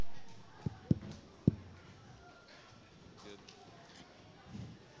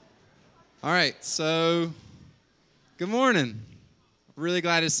All right, so good morning. Really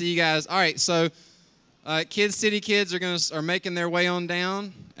glad to see you guys. All right, so Kids City Kids are making their way on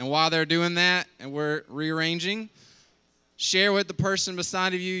down, and while they're doing that, and we're rearranging, share with the person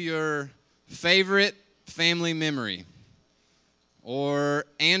beside of you your favorite family memory, or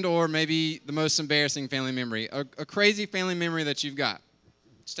maybe the most embarrassing family memory, a crazy family memory that you've got.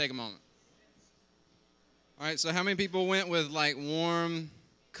 Just take a moment. All right, so how many people went with like warm,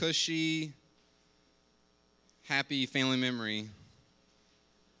 cushy, happy family memory?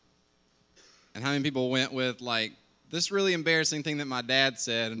 And how many people went with like this really embarrassing thing that my dad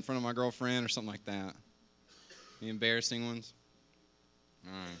said in front of my girlfriend or something like that? The embarrassing ones?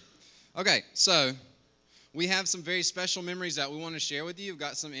 All right. Okay, so we have some very special memories that we want to share with you. We've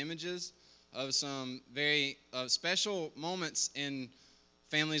got some images of some very special moments in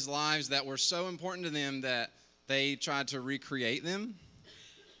families' lives that were so important to them that they tried to recreate them.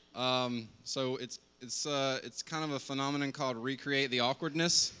 So it's kind of a phenomenon called recreate the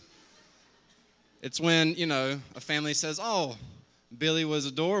awkwardness. It's when, a family says, "Oh, Billy was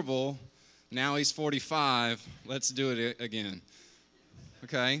adorable. Now he's 45. Let's do it again."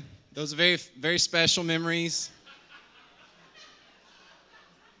 Okay? Those are very, very special memories.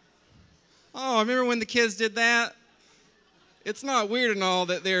 Oh, I remember when the kids did that. It's not weird and all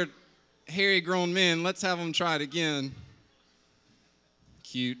that they're hairy grown men. Let's have them try it again.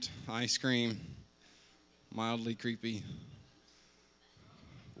 Cute, ice cream, mildly creepy,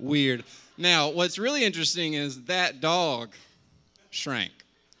 weird. Now, what's really interesting is that dog shrank,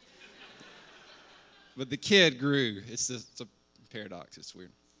 but the kid grew. It's a paradox. It's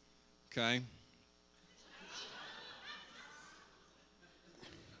weird. Okay?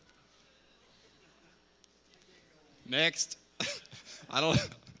 Next. I don't.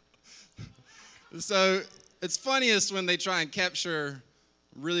 So it's funniest when they try and capture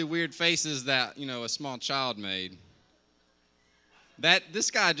really weird faces that a small child made. That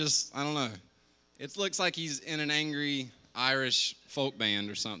this guy just I don't know. It looks like he's in an angry Irish folk band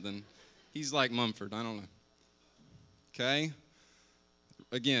or something. He's like Mumford. I don't know. Okay.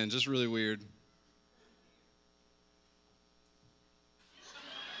 Again, just really weird.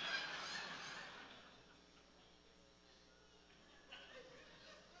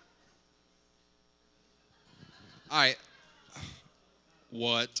 All right.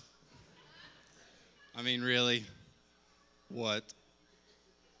 What? I mean, really? What?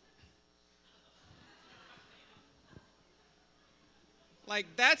 Like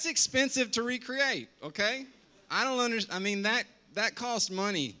that's expensive to recreate. Okay. I don't understand. I mean that costs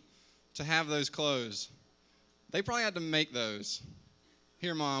money to have those clothes. They probably had to make those.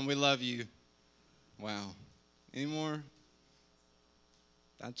 Here, mom, we love you. Wow. Any more?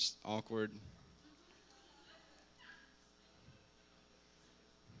 That's awkward.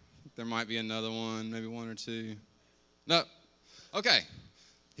 There might be another one, maybe one or two. No. Okay.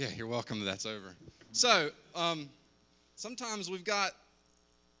 Yeah, you're welcome. That's over. So, sometimes we've got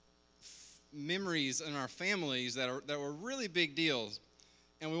memories in our families that were really big deals,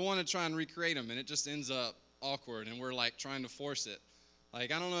 and we want to try and recreate them, and it just ends up awkward, and we're like trying to force it.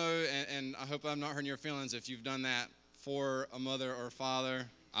 Like I don't know, and I hope I'm not hurting your feelings if you've done that for a mother or father.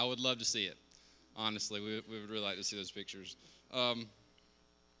 I would love to see it. Honestly, we would really like to see those pictures. Um,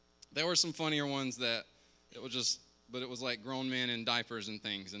 there were some funnier ones that it was just, but it was like grown men in diapers and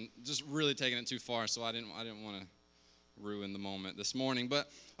things, and just really taking it too far. So I didn't want to ruin the moment this morning. But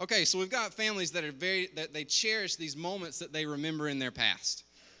okay, so we've got families that they cherish these moments that they remember in their past,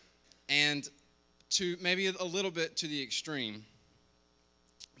 and to maybe a little bit to the extreme.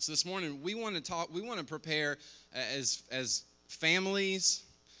 So this morning we want to talk. We want to prepare as families,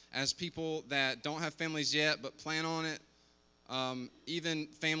 as people that don't have families yet but plan on it. Even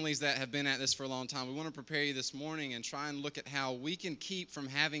families that have been at this for a long time, we want to prepare you this morning and try and look at how we can keep from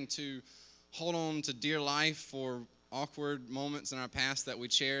having to hold on to dear life for awkward moments in our past that we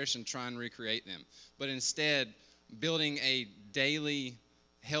cherish and try and recreate them. But instead, building a daily,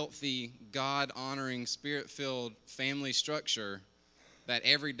 healthy, God honoring, spirit filled family structure that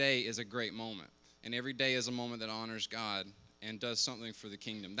every day is a great moment. And every day is a moment that honors God and does something for the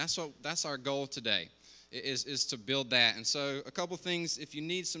kingdom. That's our goal today is to build that. And so a couple things, if you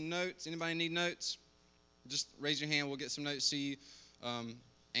need some notes, anybody need notes? Just raise your hand. We'll get some notes to you,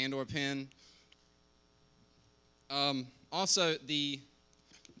 and or a pen. Also, the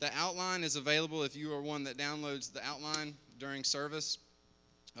outline is available if you are one that downloads the outline during service.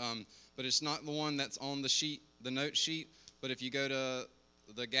 But it's not the one that's on the sheet, the note sheet. But if you go to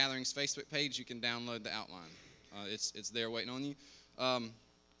the Gatherings Facebook page, you can download the outline. It's there waiting on you. Um,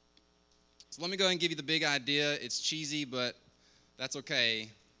 so let me go ahead and give you the big idea. It's cheesy, but that's okay.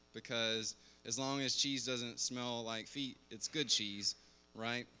 because as long as cheese doesn't smell like feet, it's good cheese,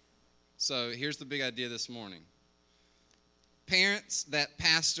 right? So here's the big idea this morning: parents that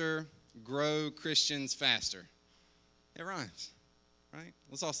pastor grow Christians faster. It rhymes, right?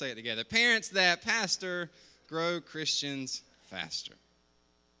 Let's all say it together. Parents that pastor grow Christians faster.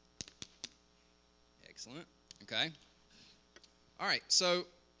 Excellent. Okay. All right. So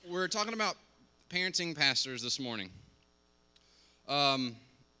we're talking about parenting pastors this morning. Um,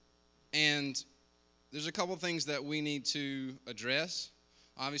 and there's a couple things that we need to address.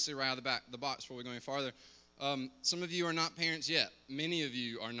 Obviously, right out of the box before we go any farther. Some of you are not parents yet. Many of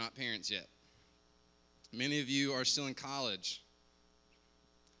you are not parents yet. Many of you are still in college.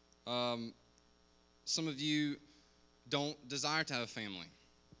 Um, some of you don't desire to have a family.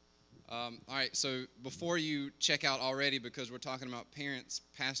 All right, so before you check out already because we're talking about parents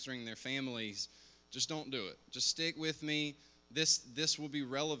pastoring their families, just don't do it. Just stick with me. This will be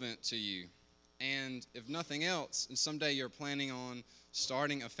relevant to you. And if nothing else, and someday you're planning on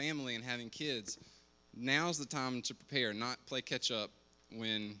starting a family and having kids, now's the time to prepare, not play catch up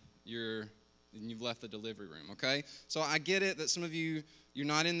when you've left the delivery room, okay? So I get it that some of you're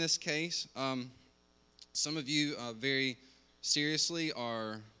not in this case. Some of you very seriously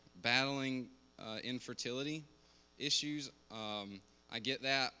are battling infertility issues. I get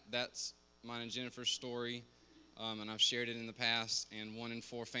that. That's mine and Jennifer's story, and I've shared it in the past. And 1 in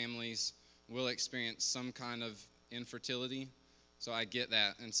 4 families will experience some kind of infertility. So I get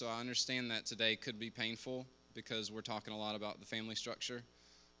that, and so I understand that today could be painful because we're talking a lot about the family structure.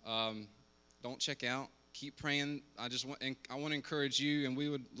 Um, don't check out. Keep praying. I want to encourage you, and we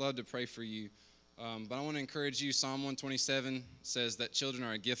would love to pray for you. But I want to encourage you. Psalm 127 says that children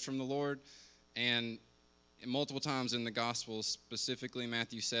are a gift from the Lord, and multiple times in the Gospels, specifically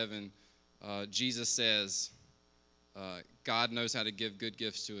Matthew 7, Jesus says God knows how to give good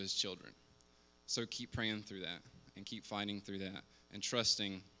gifts to His children. So keep praying through that, and keep fighting through that, and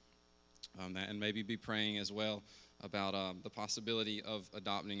trusting that, and maybe be praying as well about the possibility of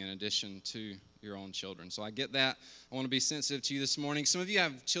adopting in addition to your own children. So I get that. I want to be sensitive to you this morning. Some of you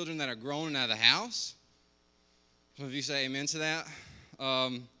have children that are grown out of the house. Some of you say amen to that.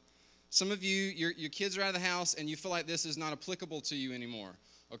 Some of you, your kids are out of the house and you feel like this is not applicable to you anymore.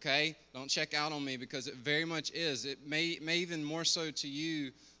 Okay? Don't check out on me because it very much is. It may even more so to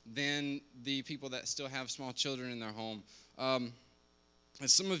you than the people that still have small children in their home. And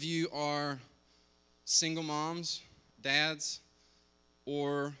some of you are single moms, dads,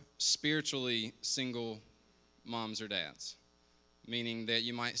 or spiritually single moms or dads, meaning that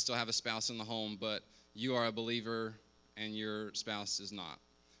you might still have a spouse in the home, but you are a believer and your spouse is not.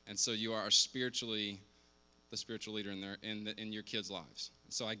 And so you are spiritually the spiritual leader in your kids' lives.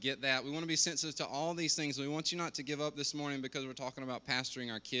 So I get that. We want to be sensitive to all these things. We want you not to give up this morning because we're talking about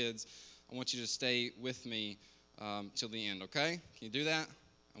pastoring our kids. I want you to stay with me till the end, okay? Can you do that?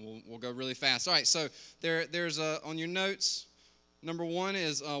 And we'll go really fast. All right, so there's on your notes, number one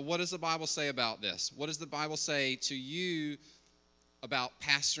is what does the Bible say about this? What does the Bible say to you about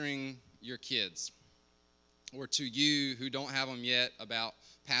pastoring your kids? Or to you who don't have them yet about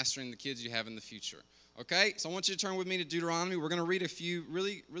pastoring the kids you have in the future. Okay, so I want you to turn with me to Deuteronomy. We're going to read a few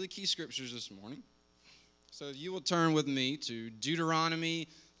really, really key scriptures this morning. So if you will turn with me to Deuteronomy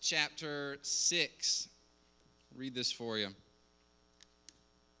chapter 6. Read this for you.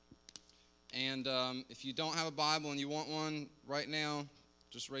 And if you don't have a Bible and you want one right now,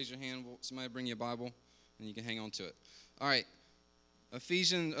 just raise your hand. Somebody bring you a Bible, and you can hang on to it. All right,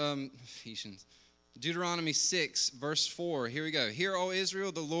 Ephesians. Deuteronomy 6, verse 4. Here we go. Hear, O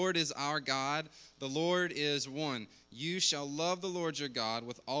Israel, the Lord is our God. The Lord is one. You shall love the Lord your God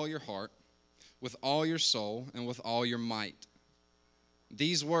with all your heart, with all your soul, and with all your might.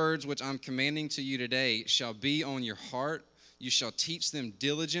 These words which I'm commanding to you today shall be on your heart. You shall teach them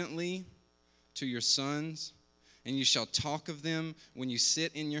diligently to your sons, and you shall talk of them when you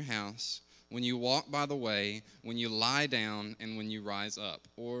sit in your house, when you walk by the way, when you lie down, and when you rise up.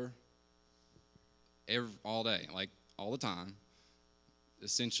 Or all day, like all the time.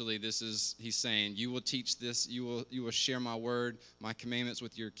 Essentially, he's saying, you will teach this, you will share my word, my commandments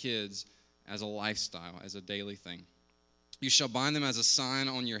with your kids as a lifestyle, as a daily thing. You shall bind them as a sign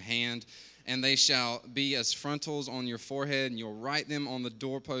on your hand, and they shall be as frontals on your forehead, and you'll write them on the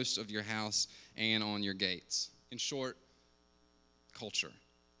doorposts of your house and on your gates. In short, culture.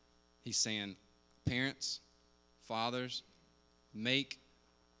 He's saying, parents, fathers, make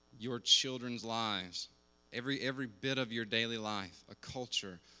your children's lives, every bit of your daily life, a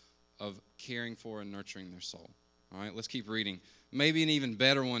culture of caring for and nurturing their soul. All right, let's keep reading. Maybe an even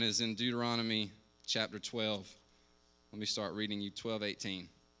better one is in Deuteronomy chapter 12. Let me start reading you 12:18.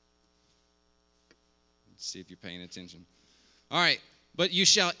 See if you're paying attention. All right. But you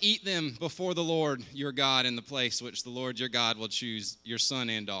shall eat them before the Lord your God in the place which the Lord your God will choose, your son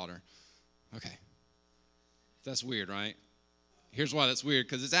and daughter. Okay. That's weird, right? Here's why that's weird,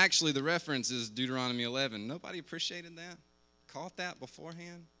 because it's actually the reference is Deuteronomy 11. Nobody appreciated that? Caught that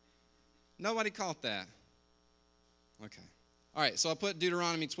beforehand? Nobody caught that. Okay. All right, so I put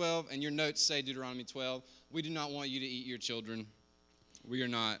Deuteronomy 12, and your notes say Deuteronomy 12. We do not want you to eat your children. We are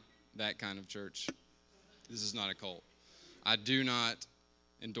not that kind of church. This is not a cult. I do not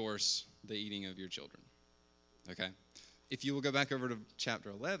endorse the eating of your children. Okay? If you will go back over to chapter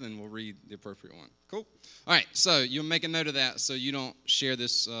 11, we'll read the appropriate one. Cool? All right, so you'll make a note of that so you don't share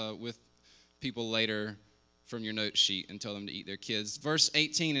this with people later from your note sheet and tell them to eat their kids. Verse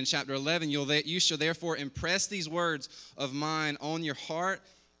 18 in chapter 11, you shall therefore impress these words of mine on your heart,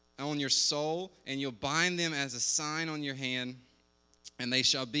 on your soul, and you'll bind them as a sign on your hand, and they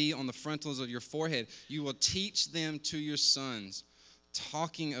shall be on the frontals of your forehead. You will teach them to your sons,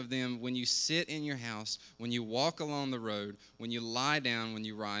 talking of them when you sit in your house, when you walk along the road, when you lie down, when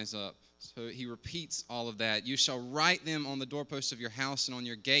you rise up. So he repeats all of that. You shall write them on the doorposts of your house and on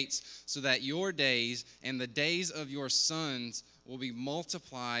your gates, so that your days and the days of your sons will be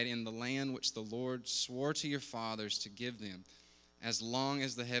multiplied in the land which the Lord swore to your fathers to give them, as long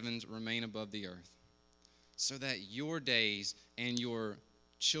as the heavens remain above the earth, so that your days and your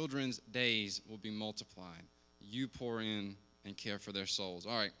children's days will be multiplied. You pour in and care for their souls.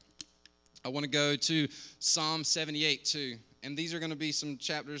 All right. I want to go to Psalm 78 too. And these are going to be some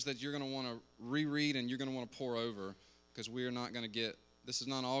chapters that you're going to want to reread and you're going to want to pour over, because we are not going to get, this is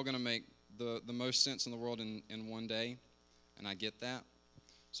not all going to make the most sense in the world in one day. And I get that.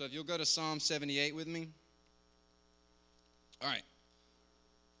 So if you'll go to Psalm 78 with me. All right.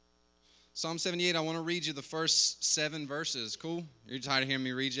 Psalm 78, I want to read you the first 7 verses. Cool? You're tired of hearing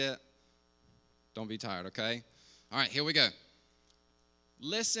me read yet? Don't be tired, okay? All right, here we go.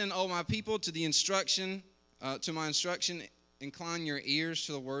 Listen, O my people, to the instruction, to my instruction. Incline your ears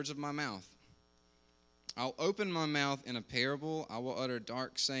to the words of my mouth. I'll open my mouth in a parable. I will utter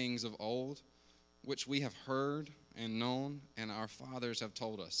dark sayings of old, which we have heard and known, and our fathers have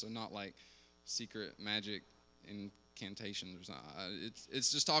told us. So not like secret magic incantations.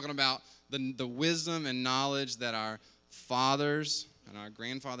 It's just talking about the wisdom and knowledge that our fathers and our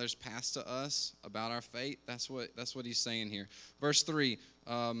grandfathers passed to us about our faith. That's what he's saying here. Verse 3,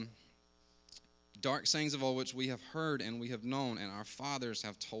 dark sayings of old which we have heard and we have known, and our fathers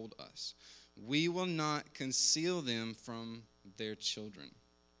have told us. We will not conceal them from their children,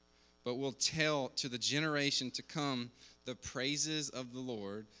 but will tell to the generation to come the praises of the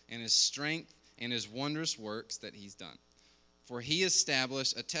Lord and his strength and his wondrous works that he's done. For he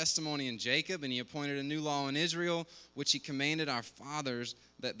established a testimony in Jacob, and he appointed a new law in Israel, which he commanded our fathers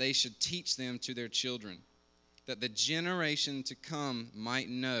that they should teach them to their children, that the generation to come might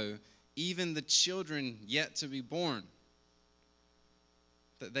know, even the children yet to be born,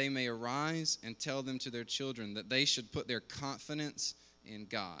 that they may arise and tell them to their children, that they should put their confidence in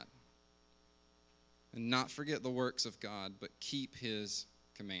God and not forget the works of God, but keep his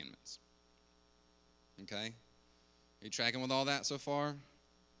commandments. Okay? Are you tracking with all that so far?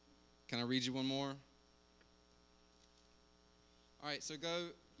 Can I read you one more? All right, so go.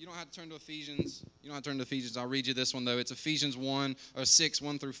 You don't have to turn to Ephesians. You don't have to turn to Ephesians. I'll read you this one, though. It's Ephesians 6,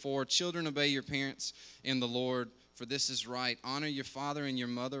 1 through 4. Children, obey your parents in the Lord, for this is right. Honor your father and your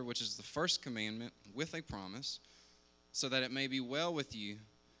mother, which is the first commandment, with a promise, so that it may be well with you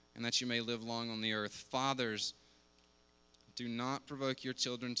and that you may live long on the earth. Fathers, do not provoke your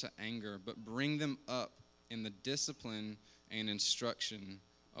children to anger, but bring them up in the discipline and instruction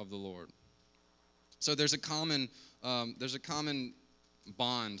of the Lord. So there's a common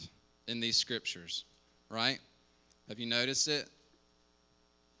bond in these scriptures, right? Have you noticed it?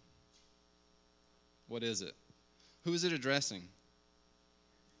 What is it? Who is it addressing?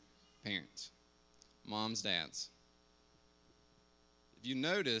 Parents, moms, dads. If you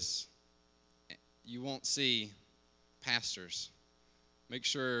notice, you won't see pastors. Make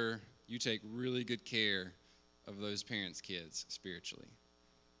sure you take really good care of those parents' kids spiritually.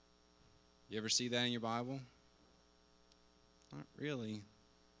 You ever see that in your Bible? Not really.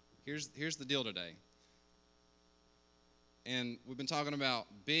 Here's the deal today. And we've been talking about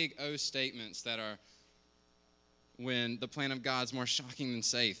big O statements that are when the plan of God's more shocking than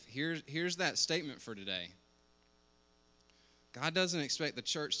safe. Here's that statement for today. God doesn't expect the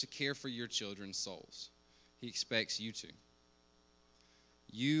church to care for your children's souls. He expects you to.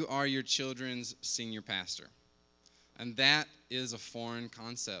 You are your children's senior pastor. And that is a foreign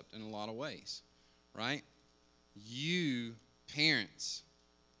concept in a lot of ways, right? You, parents,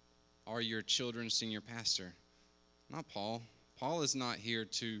 are your children's senior pastor. Not Paul. Paul is not here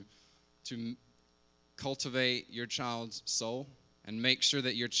to cultivate your child's soul and make sure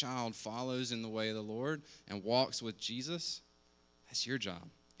that your child follows in the way of the Lord and walks with Jesus. That's your job.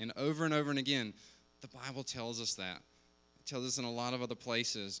 And over and again, the Bible tells us that. It tells us in a lot of other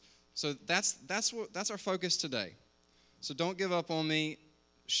places. So that's our focus today. So don't give up on me.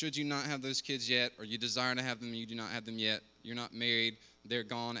 Should you not have those kids yet, or you desire to have them, you do not have them yet, you're not married, they're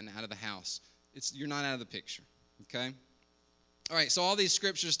gone and out of the house. You're not out of the picture. Okay? All right, so all these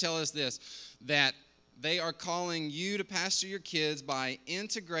scriptures tell us this, that they are calling you to pastor your kids by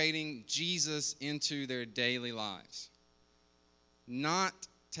integrating Jesus into their daily lives. Not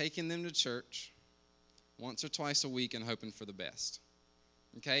taking them to church once or twice a week and hoping for the best.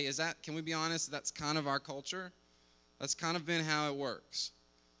 Okay, can we be honest? That's kind of our culture. That's kind of been how it works.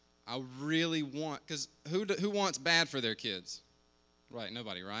 I really want, because who wants bad for their kids? Right,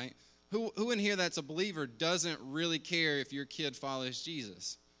 nobody, right? Who in here that's a believer doesn't really care if your kid follows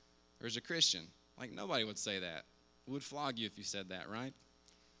Jesus or is a Christian? Like, nobody would say that. We would flog you if you said that, right?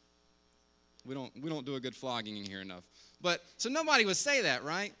 We don't do a good flogging in here enough. But so nobody would say that,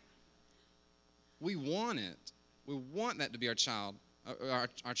 right? We want it. We want that to be our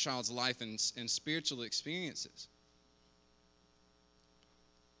child's life and spiritual experiences.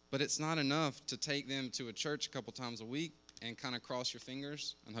 But it's not enough to take them to a church a couple times a week and kind of cross your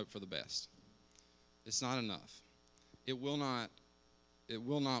fingers and hope for the best. It's not enough. It will not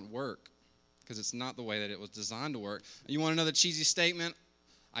work because it's not the way that it was designed to work. You want another cheesy statement?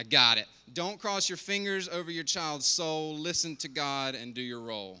 I got it. Don't cross your fingers over your child's soul. Listen to God and do your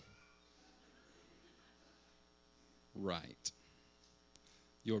role. Right.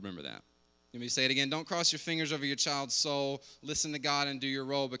 You'll remember that. Let me say it again. Don't cross your fingers over your child's soul. Listen to God and do your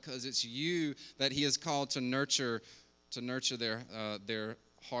role, because it's you that He has called to nurture their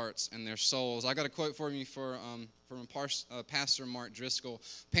hearts and their souls. I got a quote for you from Pastor Mark Driscoll.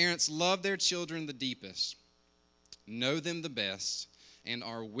 Parents love their children the deepest, know them the best, and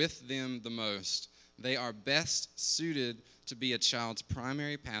are with them the most. They are best suited to be a child's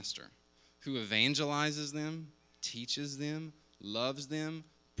primary pastor, who evangelizes them, teaches them, loves them,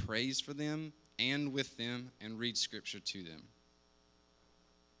 prays for them and with them, and reads scripture to them.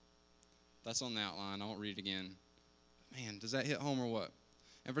 That's on the outline. I won't read it again. Man, does that hit home or what?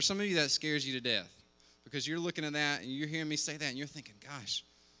 And for some of you, that scares you to death, because you're looking at that and you're hearing me say that and you're thinking, gosh,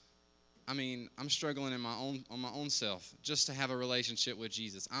 I mean, I'm struggling on my own self just to have a relationship with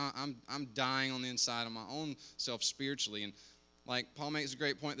Jesus. I'm dying on the inside of my own self spiritually. And like Paul makes a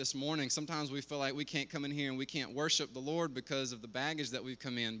great point this morning, sometimes we feel like we can't come in here and we can't worship the Lord because of the baggage that we've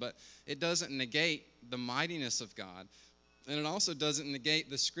come in, but it doesn't negate the mightiness of God. And it also doesn't negate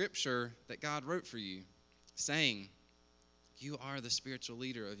the scripture that God wrote for you, saying, you are the spiritual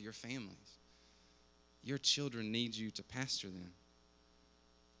leader of your families. Your children need you to pastor them.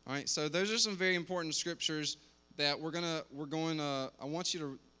 All right, so those are some very important scriptures that you're going to want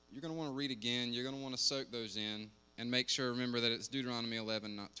to read again. You're going to want to soak those in and make sure, remember that it's Deuteronomy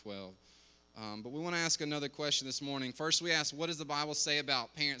 11, not 12. But we want to ask another question this morning. First, we asked, what does the Bible say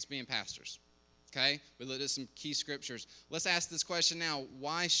about parents being pastors? Okay, we looked at some key scriptures. Let's ask this question now.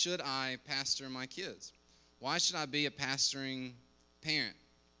 Why should I pastor my kids? Why should I be a pastoring parent?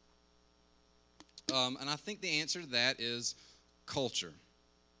 And I think the answer to that is culture.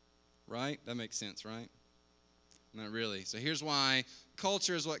 Right? That makes sense, right? Not really. So here's why.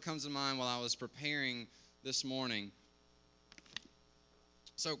 Culture is what comes to mind while I was preparing this morning.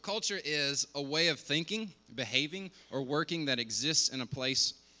 So culture is a way of thinking, behaving, or working that exists in a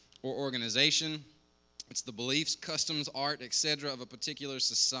place or organization. It's the beliefs, customs, art, etc. of a particular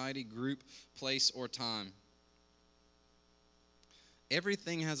society, group, place, or time.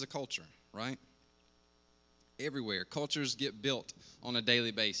 Everything has a culture, right? Everywhere. Cultures get built on a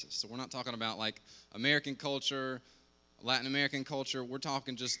daily basis. So we're not talking about like American culture, Latin American culture. We're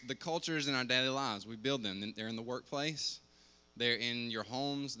talking just the cultures in our daily lives. We build them. They're in the workplace. They're in your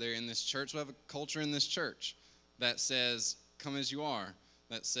homes. They're in this church. We have a culture in this church that says, come as you are.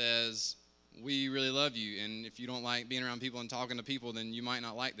 That says, we really love you. And if you don't like being around people and talking to people, then you might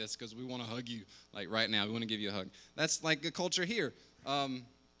not like this, because we want to hug you like right now. We want to give you a hug. That's like a culture here.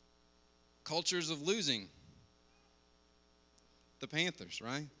 Cultures of losing. The Panthers,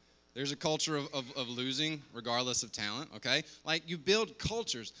 right? There's a culture of losing regardless of talent, okay? Like, you build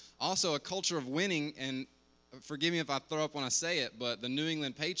cultures. Also, a culture of winning, and forgive me if I throw up when I say it, but the New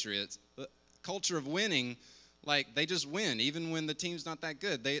England Patriots, the culture of winning, like, they just win even when the team's not that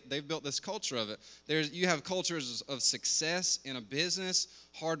good. They've built this culture of it. You have cultures of success in a business,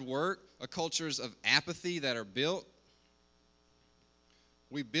 hard work, cultures of apathy that are built.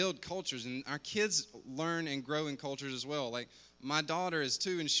 We build cultures, and our kids learn and grow in cultures as well. Like my daughter is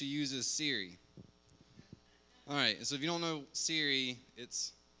 2, and she uses Siri. All right, so if you don't know Siri,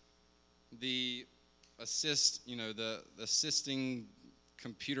 it's the the assisting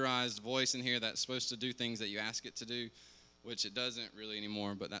computerized voice in here that's supposed to do things that you ask it to do, which it doesn't really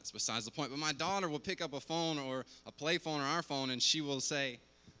anymore, but that's besides the point. But my daughter will pick up a phone or a play phone or our phone, and she will say,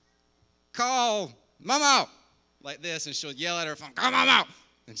 "Call Mama," like this, and she'll yell at her phone, "Call Mama,"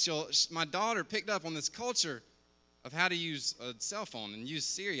 and my daughter picked up on this culture of how to use a cell phone and use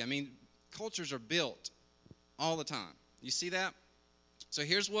Siri. I mean, cultures are built all the time. You see that? So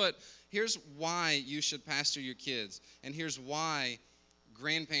here's why you should pastor your kids, and here's why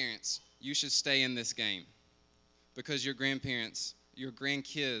grandparents, you should stay in this game, because your grandparents, your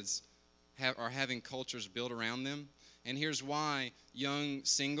grandkids are having cultures built around them. And here's why young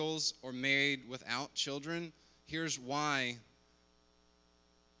singles or married without children, here's why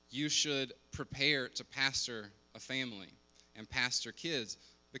you should prepare to pastor a family and pastor kids,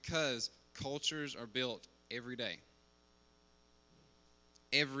 because cultures are built every day.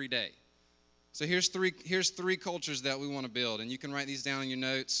 Every day. So here's three cultures that we want to build, and you can write these down in your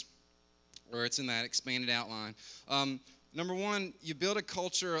notes, or it's in that expanded outline. Number one, you build a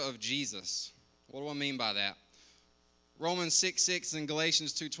culture of Jesus. What do I mean by that? Romans 6:6 and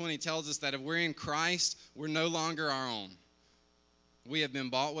Galatians 2:20 tells us that if we're in Christ, we're no longer our own. We have been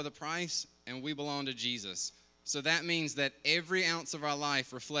bought with a price, and we belong to Jesus. So that means that every ounce of our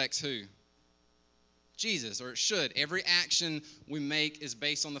life reflects who? Jesus, or it should. Every action we make is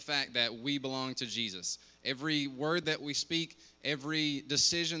based on the fact that we belong to Jesus. Every word that we speak, every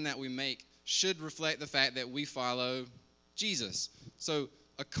decision that we make should reflect the fact that we follow Jesus. So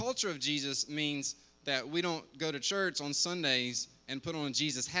a culture of Jesus means that we don't go to church on Sundays and put on a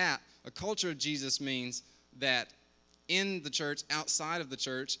Jesus hat. A culture of Jesus means that in the church, outside of the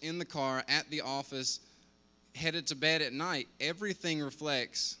church, in the car, at the office, headed to bed at night, everything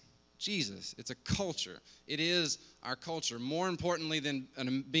reflects Jesus. It's a culture. It is our culture. More importantly than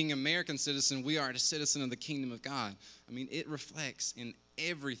being an American citizen, we are a citizen of the kingdom of God. I mean, it reflects in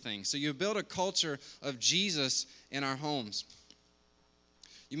everything. So you build a culture of Jesus in our homes.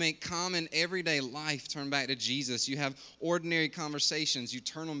 You make common everyday life turn back to Jesus. You have ordinary conversations. You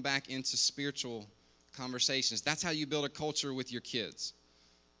turn them back into spiritual conversations. That's how you build a culture with your kids.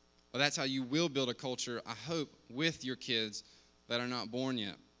 Well, that's how you will build a culture, I hope, with your kids that are not born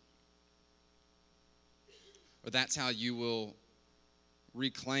yet. Or that's how you will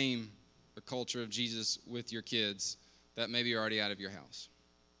reclaim the culture of Jesus with your kids that maybe are already out of your house.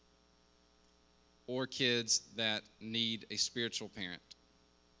 Or kids that need a spiritual parent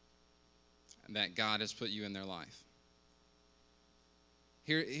and that God has put you in their life.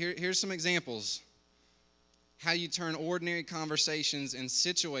 Here's some examples how you turn ordinary conversations and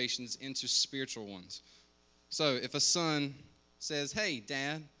situations into spiritual ones. So if a son says, "Hey,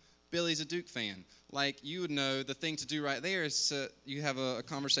 Dad, Billy's a Duke fan," like you would know the thing to do right there is you have a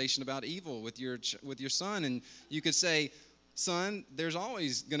conversation about evil with your son, and you could say, "Son, there's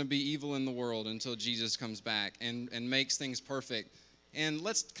always going to be evil in the world until Jesus comes back and makes things perfect. And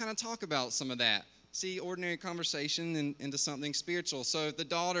let's kind of talk about some of that." See, ordinary conversation into something spiritual. So if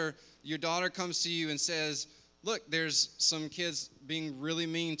your daughter comes to you and says, "Look, there's some kids being really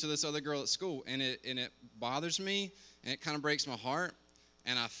mean to this other girl at school, and it bothers me, and it kind of breaks my heart,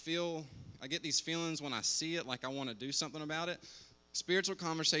 and I get these feelings when I see it, like I want to do something about it." Spiritual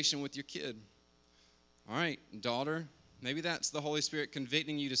conversation with your kid. All right, daughter, maybe that's the Holy Spirit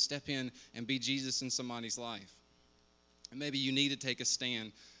convicting you to step in and be Jesus in somebody's life. And maybe you need to take a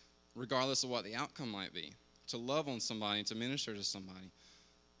stand, regardless of what the outcome might be, to love on somebody, to minister to somebody.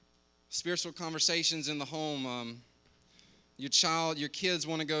 Spiritual conversations in the home. Your kids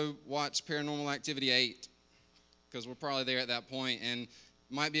want to go watch Paranormal Activity 8, because we're probably there at that point, and it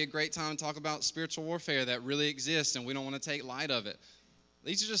might be a great time to talk about spiritual warfare that really exists, and we don't want to take light of it.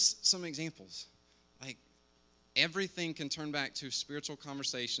 These are just some examples. Like, everything can turn back to spiritual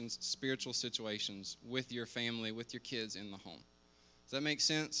conversations, spiritual situations with your family, with your kids in the home. Does that make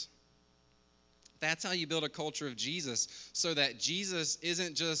sense? That's how you build a culture of Jesus, so that Jesus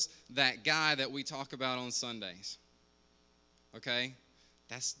isn't just that guy that we talk about on Sundays. Okay?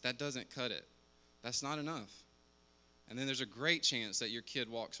 That doesn't cut it. That's not enough. And then there's a great chance that your kid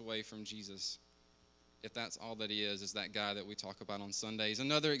walks away from Jesus if that's all that he is that guy that we talk about on Sundays.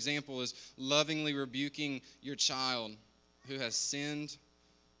 Another example is lovingly rebuking your child who has sinned,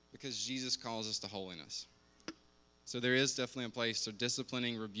 because Jesus calls us to holiness. So there is definitely a place to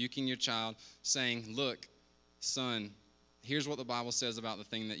disciplining, rebuking your child, saying, "Look, son, here's what the Bible says about the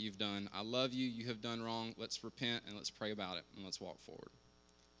thing that you've done. I love you. You have done wrong. Let's repent and let's pray about it and let's walk forward."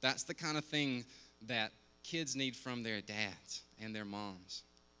 That's the kind of thing that kids need from their dads and their moms.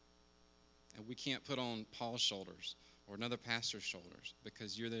 And we can't put on Paul's shoulders or another pastor's shoulders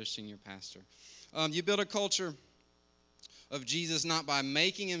because you're their senior pastor. You build a culture of Jesus not by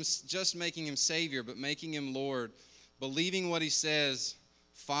making him Savior, but making him Lord, believing what he says,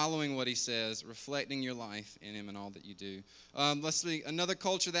 following what he says, reflecting your life in him and all that you do. Let's see. Another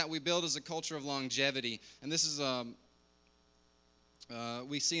culture that we build is a culture of longevity, and this is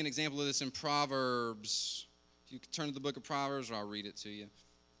we see an example of this in Proverbs. If you could turn to the book of Proverbs, or I'll read it to you.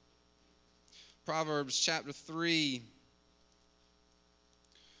 Proverbs chapter 3,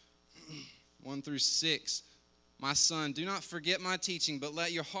 1 through 6. My son, do not forget my teaching, but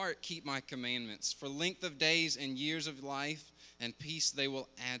let your heart keep my commandments. For length of days and years of life and peace they will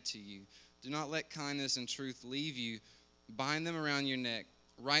add to you. Do not let kindness and truth leave you. Bind them around your neck.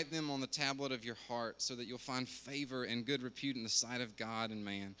 Write them on the tablet of your heart, so that you'll find favor and good repute in the sight of God and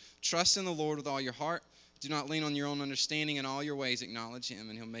man. Trust in the Lord with all your heart. Do not lean on your own understanding. In all your ways acknowledge him,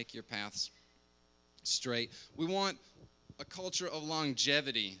 and he'll make your paths straight. We want a culture of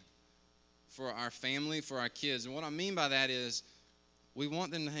longevity for our family, for our kids. And what I mean by that is we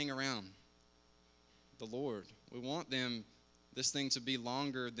want them to hang around the Lord. We want this thing to be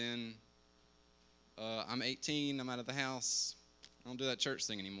longer than I'm 18, I'm out of the house, I don't do that church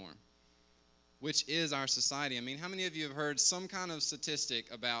thing anymore, which is our society. I mean, how many of you have heard some kind of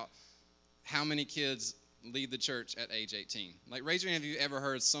statistic about how many kids leave the church at age 18? Like, raise your hand if you ever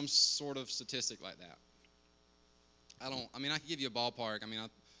heard some sort of statistic like that. I could give you a ballpark.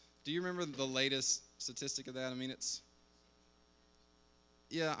 Do you remember the latest statistic of that?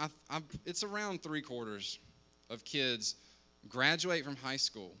 It's around 3/4 of kids graduate from high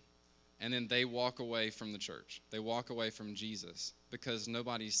school and then they walk away from the church. They walk away from Jesus because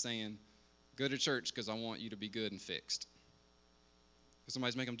nobody's saying, go to church because I want you to be good and fixed. Because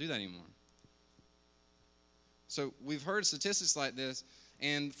somebody's making them do that anymore. So we've heard statistics like this,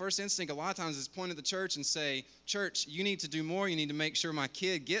 and the first instinct a lot of times is point at the church and say, church, you need to do more. You need to make sure my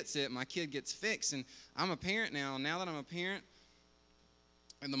kid gets it, my kid gets fixed. And I'm a parent now. Now that I'm a parent,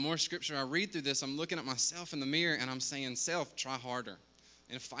 and the more scripture I read through this, I'm looking at myself in the mirror and I'm saying, self, try harder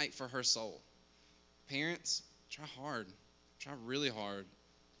and fight for her soul. Parents, try hard. Try really hard.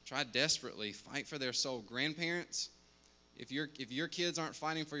 Try desperately. Fight for their soul. Grandparents, if your kids aren't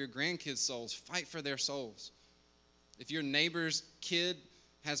fighting for your grandkids' souls, fight for their souls. If your neighbor's kid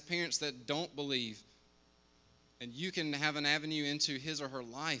has parents that don't believe and you can have an avenue into his or her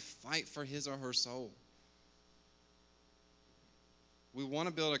life, fight for his or her soul. We want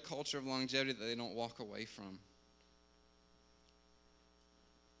to build a culture of longevity that they don't walk away from.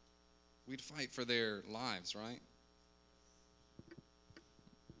 We'd fight for their lives, right?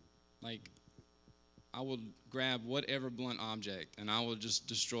 Like, I will grab whatever blunt object and I will just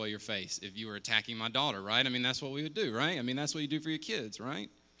destroy your face if you were attacking my daughter, right? That's what we would do, right? That's what you do for your kids, right?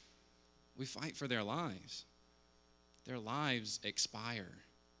 We fight for their lives. Their lives expire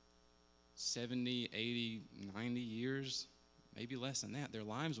 70, 80, 90 years, maybe less than that. Their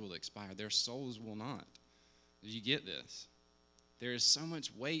lives will expire. Their souls will not. Do you get this? There is so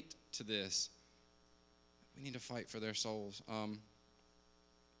much weight to this. We need to fight for their souls. A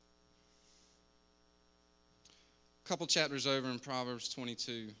couple chapters over in Proverbs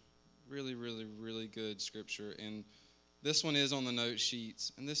 22, really, really, really good scripture. And this one is on the note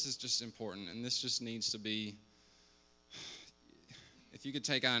sheets. And this is just important. And this just needs to be, if you could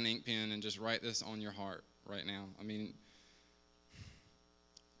take out an ink pen and just write this on your heart right now. Let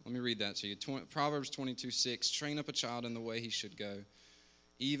me read that to you. Proverbs 22:6. Train up a child in the way he should go.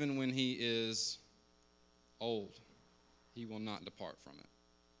 Even when he is old, he will not depart from it.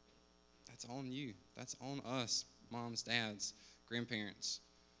 That's on you. That's on us, moms, dads, grandparents,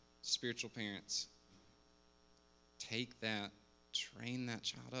 spiritual parents. Take that, train that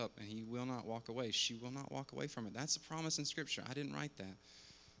child up, and he will not walk away. She will not walk away from it. That's a promise in Scripture. I didn't write that.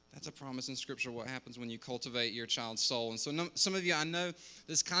 That's a promise in Scripture. What happens when you cultivate your child's soul? And so, some of you, I know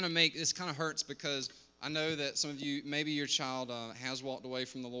this kind of hurts because I know that some of you, maybe your child has walked away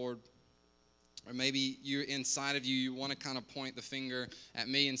from the Lord, or maybe you're inside of you. You want to kind of point the finger at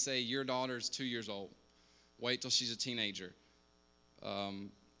me and say, your daughter's 2 years old. Wait till she's a teenager.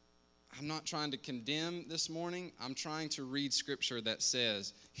 I'm not trying to condemn this morning. I'm trying to read scripture that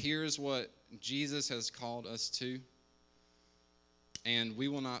says, here's what Jesus has called us to, and we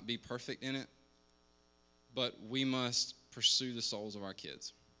will not be perfect in it, but we must pursue the souls of our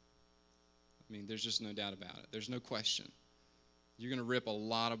kids. There's just no doubt about it. There's no question. You're going to rip a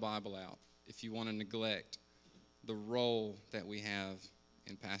lot of Bible out if you want to neglect the role that we have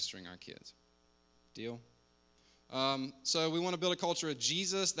in pastoring our kids. Deal? So we want to build a culture of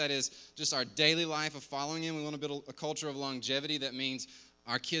Jesus that is just our daily life of following Him. We want to build a culture of longevity that means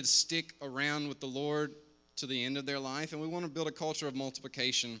our kids stick around with the Lord to the end of their life. And we want to build a culture of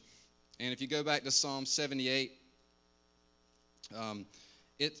multiplication. And if you go back to Psalm 78, um,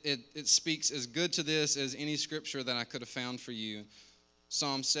 it speaks as good to this as any scripture that I could have found for you.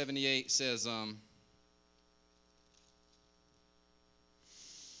 Psalm 78 says,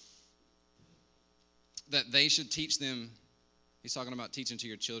 that they should teach them. He's talking about teaching to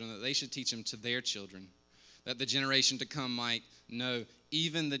your children, that they should teach them to their children, that the generation to come might know,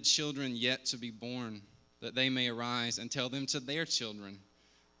 even the children yet to be born, that they may arise and tell them to their children,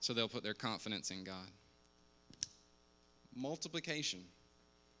 so they'll put their confidence in God. Multiplication.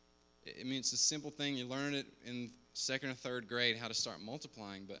 I mean, it's a simple thing. You learn it in second or third grade how to start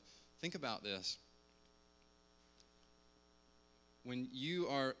multiplying, but think about this. When you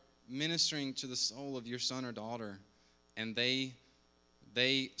are ministering to the soul of your son or daughter, and they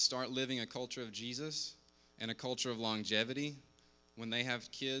start living a culture of Jesus and a culture of longevity, when they have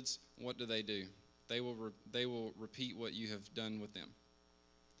kids, what do? They will repeat what you have done with them.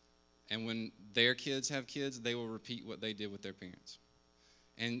 And when their kids have kids, they will repeat what they did with their parents.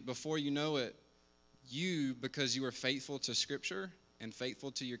 And before you know it, because you are faithful to Scripture and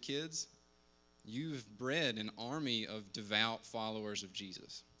faithful to your kids, you've bred an army of devout followers of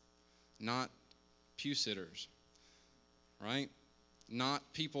Jesus, not pew sitters, right? Not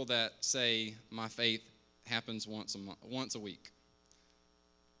people that say my faith happens once a week,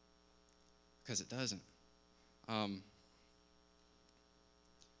 because it doesn't. Um,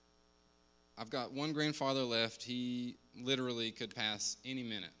 I've got one grandfather left. He literally could pass any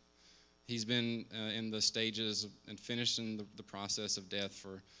minute. He's been in the stages and finished in the process of death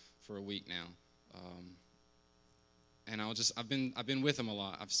for a week now. And I've been with him a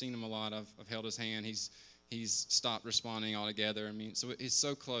lot. I've seen him a lot. I've held his hand. He's stopped responding altogether. I mean, so it's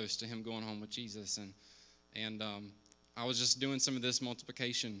so close to him going home with Jesus. And I was just doing some of this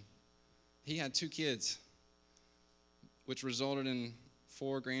multiplication. He had 2 kids, which resulted in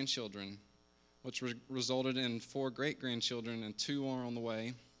 4 grandchildren, which resulted in 4 great-grandchildren, and 2 are on the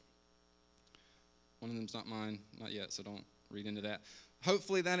way. One of them's not mine, not yet, so don't read into that.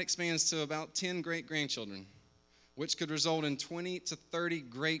 Hopefully that expands to about 10 great-grandchildren, which could result in 20 to 30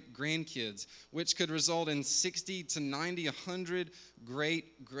 great-grandkids, which could result in 60 to 90, 100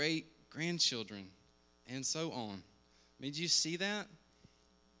 great-great-grandchildren, and so on. I mean, do you see that?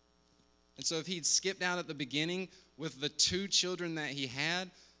 And so if he'd skipped out at the beginning with the 2 children that he had,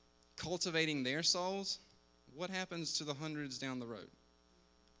 cultivating their souls, what happens to the hundreds down the road?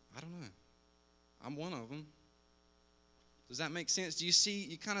 I don't know. I'm one of them. Does that make sense? Do you see?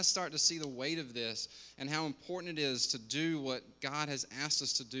 You kind of start to see the weight of this and how important it is to do what God has asked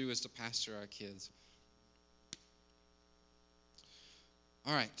us to do, is to pastor our kids.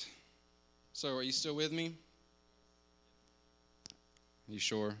 All right. So are you still with me? You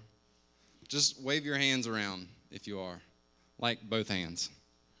sure? Just wave your hands around if you are. Like both hands.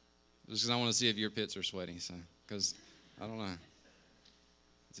 Just because I want to see if your pits are sweaty. So, because I don't know.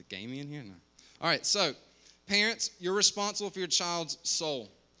 Is it gamey in here? No. All right. So, parents, you're responsible for your child's soul.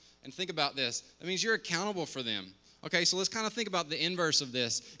 And think about this. That means you're accountable for them. Okay, so let's kind of think about the inverse of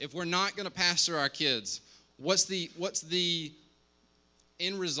this. If we're not going to pastor our kids, what's the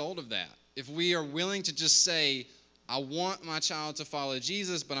end result of that? If we are willing to just say, I want my child to follow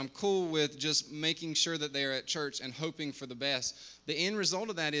Jesus, but I'm cool with just making sure that they're at church and hoping for the best, the end result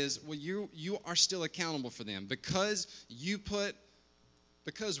of that is, well, you are still accountable for them, because we put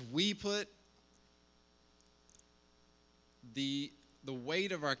the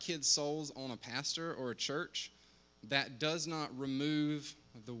weight of our kids' souls on a pastor or a church. That does not remove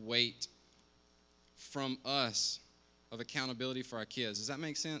the weight from us of accountability for our kids. Does that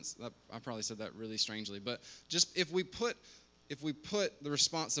make sense? I probably said that really strangely, but just if we put the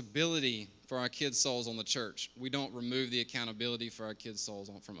responsibility for our kids' souls on the church, we don't remove the accountability for our kids'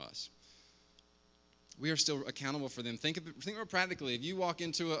 souls from us. We are still accountable for them. Think more practically. If you walk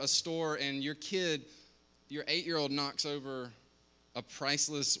into a store and your 8-year-old knocks over a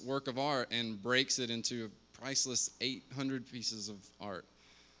priceless work of art and breaks it into a priceless 800 pieces of art,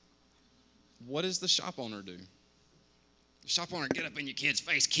 what does the shop owner do? The shop owner, get up in your kid's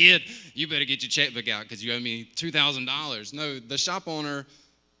face, kid, you better get your checkbook out because you owe me $2,000. No, the shop owner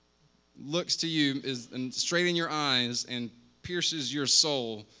looks to you and straight in your eyes and pierces your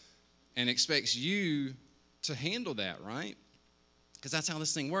soul and expects you to handle that, right? Because that's how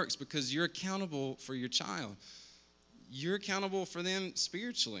this thing works, because you're accountable for your child. You're accountable for them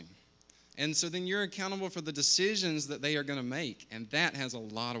spiritually. And so then you're accountable for the decisions that they are going to make, and that has a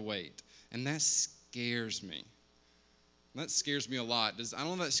lot of weight, and that scares me. That scares me a lot. I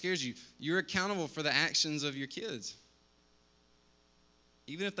don't know if that scares you. You're accountable for the actions of your kids,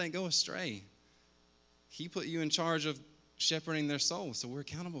 even if they go astray. He put you in charge of shepherding their souls, so we're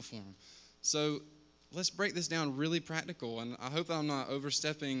accountable for them. So let's break this down really practical, and I hope that I'm not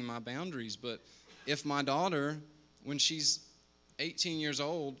overstepping my boundaries, but if my daughter, when she's 18 years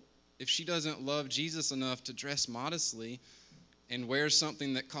old, if she doesn't love Jesus enough to dress modestly and wears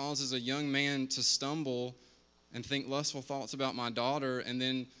something that causes a young man to stumble and think lustful thoughts about my daughter and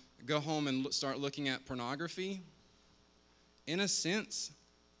then go home and start looking at pornography, in a sense,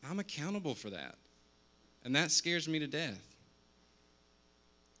 I'm accountable for that. And that scares me to death.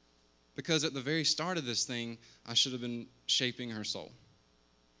 Because at the very start of this thing, I should have been shaping her soul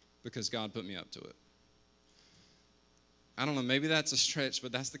because God put me up to it. I don't know, maybe that's a stretch,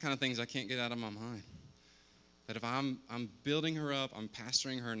 but that's the kind of things I can't get out of my mind. That if I'm building her up, I'm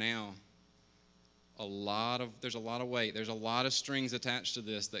pastoring her now, there's a lot of weight. There's a lot of strings attached to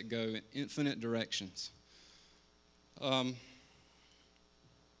this that go in infinite directions. Um,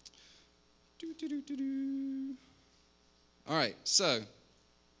 All right, so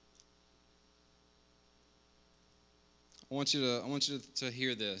I want you to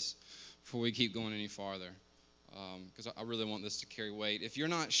hear this before we keep going any farther, because I really want this to carry weight. If you're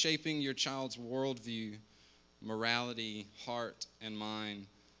not shaping your child's worldview, morality, heart, and mind,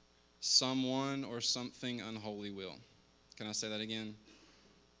 someone or something unholy will. Can I say that again?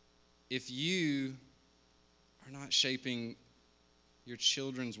 If you are not shaping your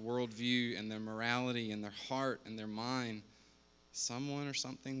children's worldview and their morality and their heart and their mind, someone or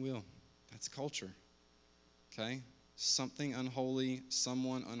something will. That's culture. Okay? Something unholy,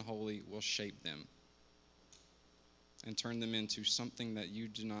 someone unholy will shape them and turn them into something that you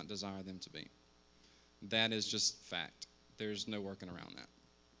do not desire them to be. That is just fact. There's no working around that.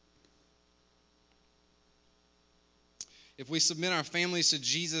 If we submit our families to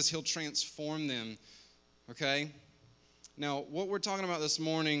Jesus, He'll transform them. Okay? Now, what we're talking about this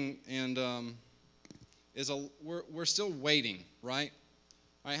morning and we're still waiting, right?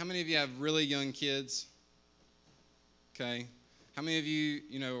 All right, how many of you have really young kids? Okay. How many of you,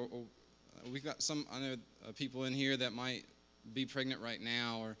 we've got some, I know people in here that might be pregnant right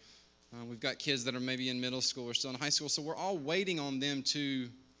now, or we've got kids that are maybe in middle school or still in high school. So we're all waiting on them to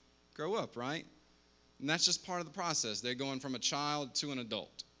grow up, right? And that's just part of the process. They're going from a child to an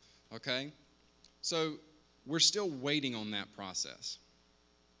adult, okay? So we're still waiting on that process.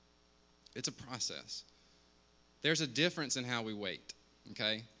 It's a process. There's a difference in how we wait,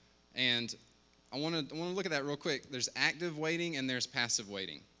 okay? And I want to look at that real quick. There's active waiting and there's passive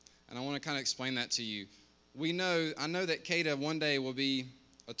waiting. And I want to kind of explain that to you. I know that Kata one day will be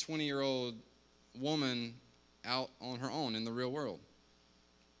a 20-year-old woman out on her own in the real world.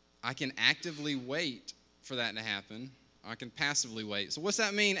 I can actively wait for that to happen. I can passively wait. So what's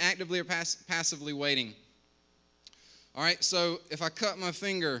that mean, actively or passively waiting? All right, so if I cut my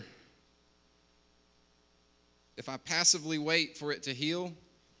finger, if I passively wait for it to heal,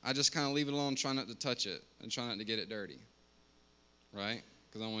 I just kind of leave it alone, try not to touch it and try not to get it dirty, right?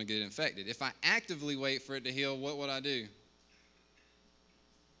 Because I don't want to get it infected. If I actively wait for it to heal, what would I do?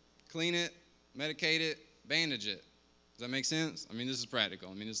 Clean it, medicate it, bandage it. Does that make sense? I mean, this is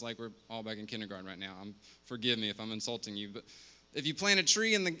practical. I mean, it's like we're all back in kindergarten right now. Forgive me if I'm insulting you, but if you plant a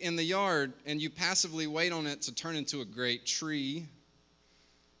tree in the yard and you passively wait on it to turn into a great tree,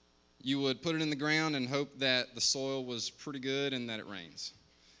 you would put it in the ground and hope that the soil was pretty good and that it rains.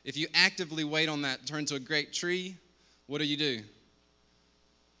 If you actively wait on that to turn into a great tree, what do?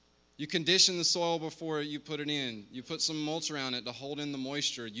 You condition the soil before you put it in. You put some mulch around it to hold in the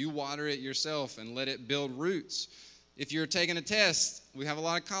moisture. You water it yourself and let it build roots. If you're taking a test, we have a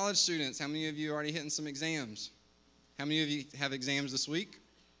lot of college students. How many of you are already hitting some exams? How many of you have exams this week?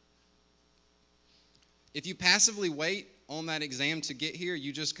 If you passively wait on that exam to get here,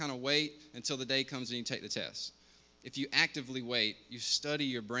 you just kind of wait until the day comes and you take the test. If you actively wait, you study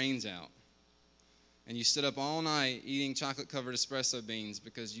your brains out. And you sit up all night eating chocolate-covered espresso beans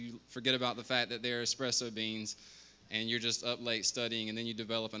because you forget about the fact that they're espresso beans, and you're just up late studying, and then you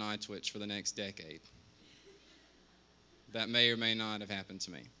develop an eye twitch for the next decade. That may or may not have happened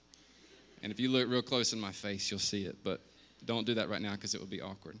to me. And if you look real close in my face, you'll see it, but don't do that right now because it would be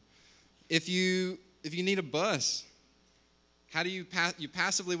awkward. If you need a bus, how do you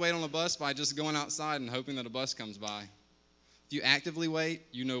passively wait on a bus? By just going outside and hoping that a bus comes by. If you actively wait,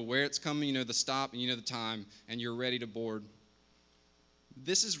 you know where it's coming, you know the stop, and you know the time, and you're ready to board.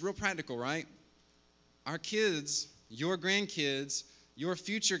 This is real practical, right? Our kids, your grandkids, your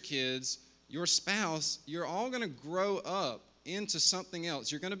future kids, your spouse, you're all going to grow up into something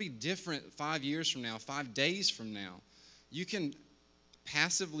else. You're going to be different 5 years from now, 5 days from now. You can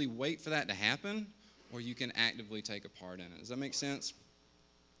passively wait for that to happen, or you can actively take a part in it. Does that make sense?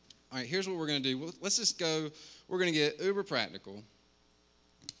 All right, here's what we're going to do. Let's just go. We're going to get uber practical,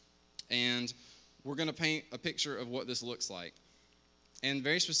 and we're going to paint a picture of what this looks like. And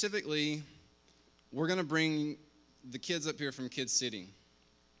very specifically, we're going to bring the kids up here from Kids City.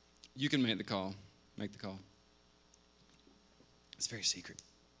 You can make the call. Make the call. It's very secret.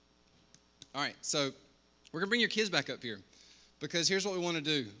 All right, so we're going to bring your kids back up here because here's what we want to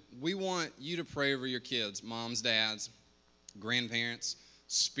do. We want you to pray over your kids, moms, dads, grandparents,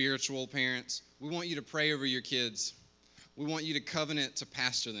 spiritual parents. We want you to pray over your kids. We want you to covenant to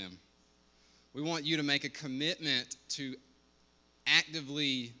pastor them. We want you to make a commitment to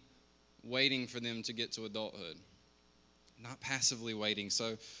actively waiting for them to get to adulthood, not passively waiting.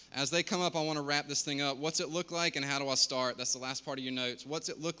 So as they come up, I want to wrap this thing up. What's it look like and how do I start? That's the last part of your notes. What's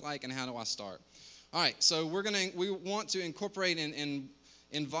it look like and how do I start? All right, so we want to incorporate and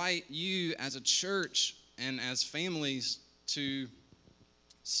invite you as a church and as families to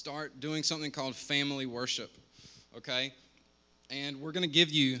start doing something called family worship, okay? And we're going to give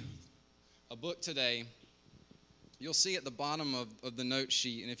you a book today. You'll see at the bottom of the note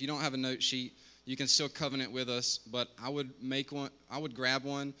sheet, and if you don't have a note sheet, you can still covenant with us, but I would grab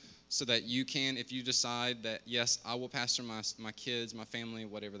one so that you can, if you decide that, yes, I will pastor my kids, my family,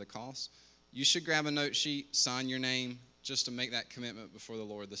 whatever the cost, you should grab a note sheet, sign your name, just to make that commitment before the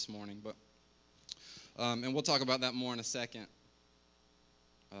Lord this morning. But and we'll talk about that more in a second.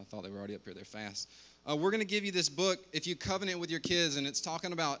 I thought they were already up here. They're fast. We're going to give you this book if you covenant with your kids, and it's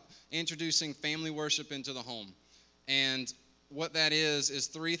talking about introducing family worship into the home. And what that is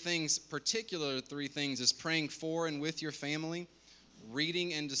three things, three things, is praying for and with your family,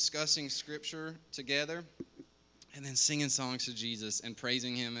 reading and discussing Scripture together, and then singing songs to Jesus and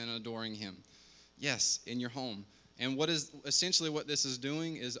praising Him and adoring Him. Yes, in your home. And what this is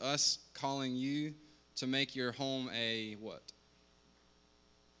doing is us calling you to make your home a what?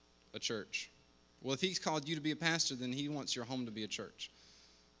 A church. Well, if He's called you to be a pastor, then He wants your home to be a church.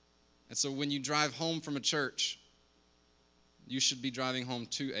 And so when you drive home from a church, you should be driving home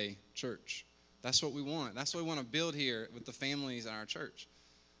to a church. That's what we want. That's what we want to build here with the families in our church.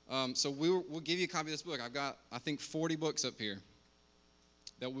 So we'll give you a copy of this book. I've got, I think, 40 books up here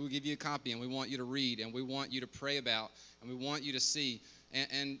that we'll give you a copy, and we want you to read, and we want you to pray about, and we want you to see.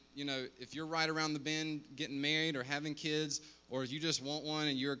 And you know, if you're right around the bend getting married or having kids, or if you just want one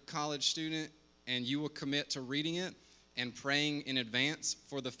and you're a college student and you will commit to reading it and praying in advance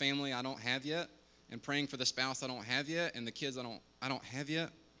for the family I don't have yet, and praying for the spouse I don't have yet, and the kids I don't have yet,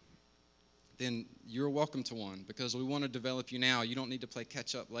 then you're welcome to one, because we want to develop you now. You don't need to play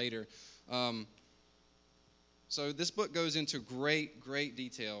catch up later. So this book goes into great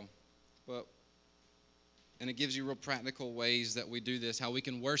detail, and it gives you real practical ways that we do this, how we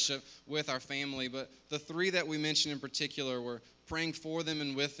can worship with our family. But the three that we mentioned in particular were praying for them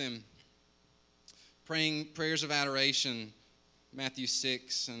and with them, praying prayers of adoration, Matthew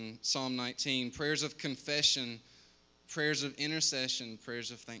 6 and Psalm 19, prayers of confession, prayers of intercession,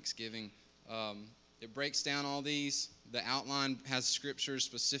 prayers of thanksgiving. It breaks down all these. The outline has scriptures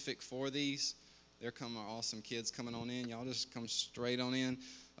specific for these. There come our awesome kids coming on in. Y'all just come straight on in.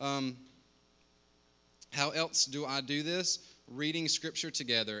 How else do I do this? Reading scripture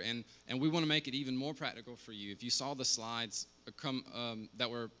together, and we want to make it even more practical for you. If you saw the slides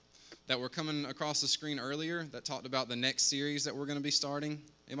that were coming across the screen earlier that talked about the next series that we're going to be starting.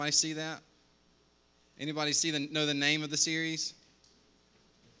 Anybody see that? Anybody know the name of the series?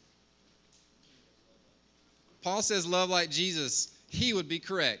 Paul says love like Jesus. He would be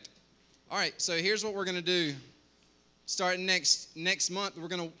correct. All right, so here's what we're going to do. Starting next month,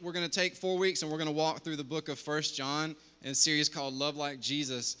 we're gonna take 4 weeks and we're gonna walk through the book of 1 John in a series called Love Like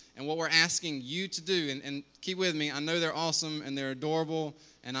Jesus. And what we're asking you to do, and keep with me, I know they're awesome and they're adorable,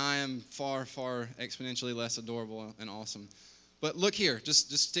 and I am far exponentially less adorable and awesome. But look here,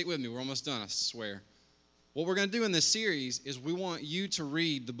 just stick with me. We're almost done, I swear. What we're gonna do in this series is we want you to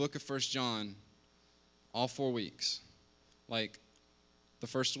read the book of 1 John all 4 weeks. Like the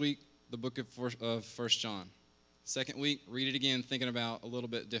first week, the book of 1 John. Second week, read it again, thinking about a little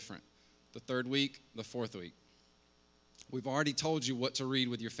bit different. The third week, the fourth week. We've already told you what to read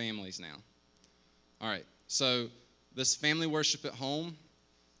with your families now. All right, so this family worship at home,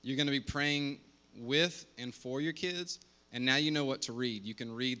 you're going to be praying with and for your kids, and now you know what to read. You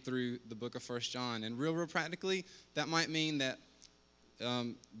can read through the book of 1 John, and real practically, that might mean that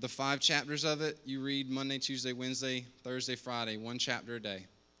the 5 chapters of it, you read Monday, Tuesday, Wednesday, Thursday, Friday, 1 chapter a day.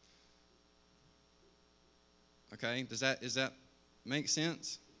 Okay, does that make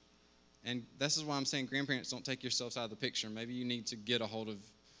sense? And this is why I'm saying, grandparents, don't take yourselves out of the picture. Maybe you need to get a hold of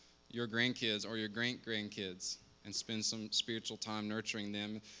your grandkids or your great grandkids and spend some spiritual time nurturing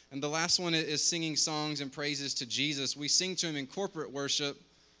them. And the last one is singing songs and praises to Jesus. We sing to him in corporate worship.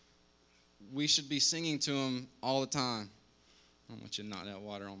 We should be singing to him all the time. I don't want you to knock that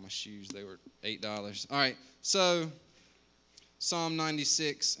water on my shoes. They were $8. All right, so Psalm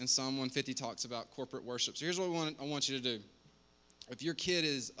 96 and Psalm 150 talks about corporate worship. So here's what I want you to do. If your kid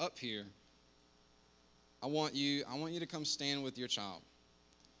is up here, I want you to come stand with your child.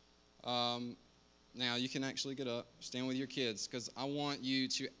 Now you can actually get up, stand with your kids, because I want you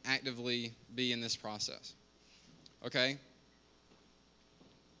to actively be in this process. Okay?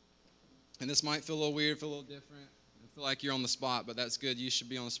 And this might feel a little weird, feel a little different. I feel like you're on the spot, but that's good. You should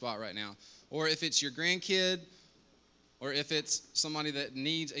be on the spot right now. Or if it's your grandkid, or if it's somebody that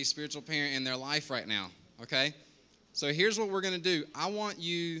needs a spiritual parent in their life right now. Okay? So here's what we're going to do. I want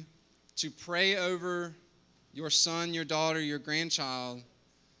you to pray over your son, your daughter, your grandchild,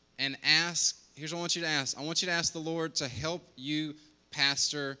 and ask. Here's what I want you to ask. I want you to ask the Lord to help you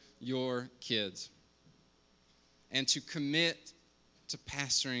pastor your kids and to commit to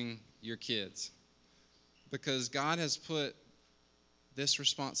pastoring your kids, because God has put this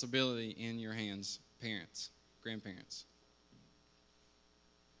responsibility in your hands, parents, grandparents.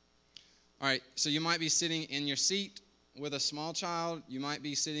 All right, so you might be sitting in your seat with a small child. You might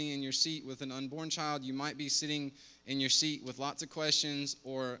be sitting in your seat with an unborn child. You might be sitting in your seat with lots of questions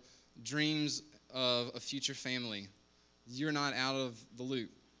or dreams of a future family. You're not out of the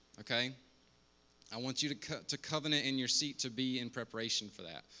loop, okay? I want you to covenant in your seat to be in preparation for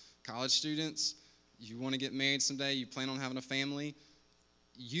that. College students, you want to get married someday, you plan on having a family,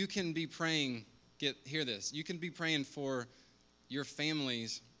 you can be praying, hear this, you can be praying for your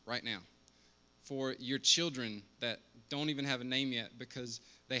families right now, for your children that don't even have a name yet, because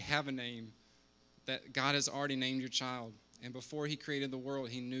they have a name that God has already named your child. And before he created the world,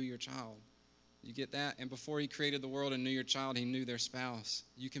 he knew your child. You get that? And before he created the world and knew your child, he knew their spouse.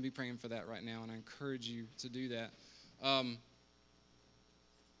 You can be praying for that right now, and I encourage you to do that.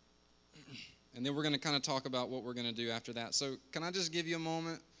 And then we're going to kind of talk about what we're going to do after that. So can I just give you a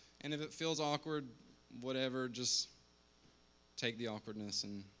moment? And if it feels awkward, whatever, just take the awkwardness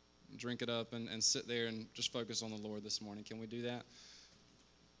and drink it up and sit there and just focus on the Lord this morning. Can we do that?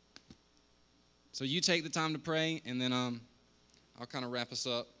 So you take the time to pray, and then I'll kind of wrap us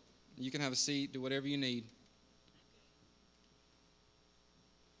up. You can have a seat, do whatever you need.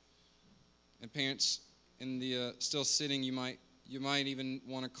 And parents in the still sitting, you might even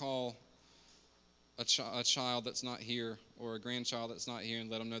want to call a child that's not here or a grandchild that's not here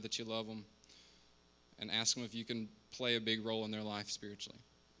and let them know that you love them, and ask them if you can play a big role in their life spiritually.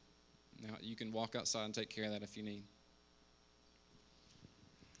 Now, you can walk outside and take care of that if you need.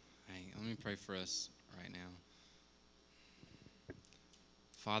 Hey, let me pray for us right now.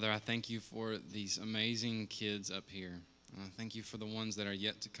 Father, I thank you for these amazing kids up here. I thank you for the ones that are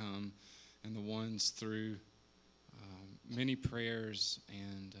yet to come and the ones through many prayers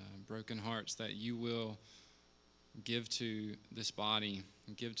and broken hearts that you will give to this body,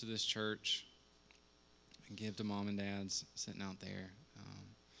 and give to this church, and give to mom and dads sitting out there.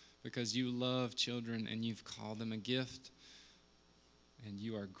 Because you love children and you've called them a gift, and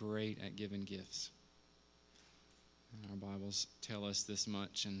you are great at giving gifts. And our Bibles tell us this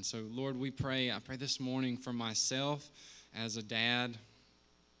much. And so, Lord, I pray this morning for myself as a dad,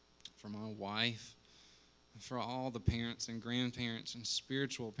 for my wife, for all the parents and grandparents and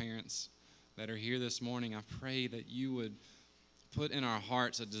spiritual parents that are here this morning. I pray that you would put in our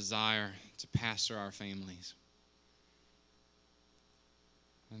hearts a desire to pastor our families,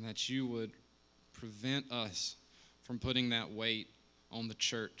 and that you would prevent us from putting that weight on the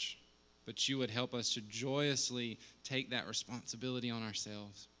church, but you would help us to joyously take that responsibility on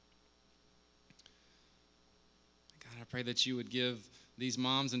ourselves. God, I pray that you would give these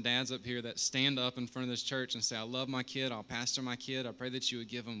moms and dads up here that stand up in front of this church and say, I love my kid, I'll pastor my kid. I pray that you would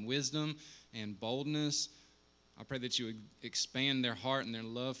give them wisdom and boldness. I pray that you would expand their heart and their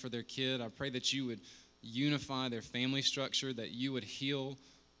love for their kid. I pray that you would unify their family structure, that you would heal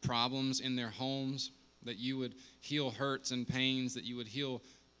problems in their homes, that you would heal hurts and pains, that you would heal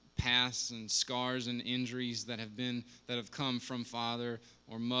pasts and scars and injuries that have come from father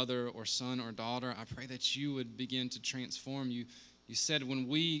or mother or son or daughter. I pray that you would begin to transform. You said when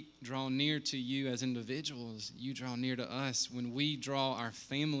we draw near to you as individuals, you draw near to us. When we draw our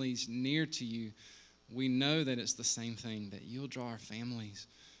families near to you, we know that it's the same thing, that you'll draw our families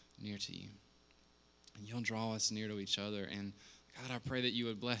near to you. And you'll draw us near to each other. And God, I pray that you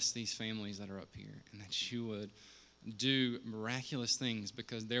would bless these families that are up here, and that you would do miraculous things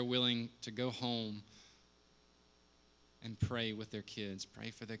because they're willing to go home and pray with their kids,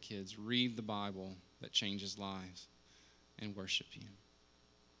 pray for their kids, read the Bible that changes lives, and worship you.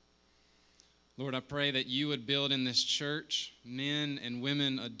 Lord, I pray that you would build in this church men and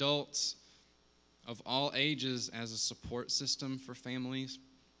women, adults of all ages as a support system for families,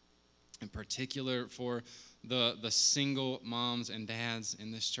 in particular for the single moms and dads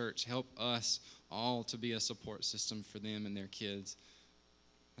in this church. Help us all to be a support system for them and their kids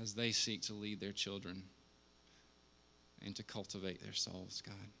as they seek to lead their children and to cultivate their souls,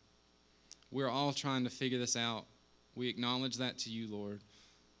 God. We're all trying to figure this out. We acknowledge that to you, Lord.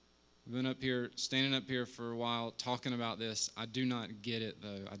 We've been up here, standing up here for a while, talking about this. I do not get it,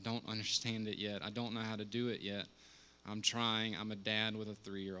 though. I don't understand it yet. I don't know how to do it yet. I'm trying. I'm a dad with a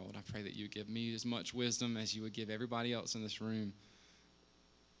 3-year-old. I pray that you give me as much wisdom as you would give everybody else in this room,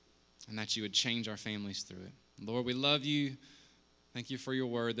 and that you would change our families through it. Lord, we love you. Thank you for your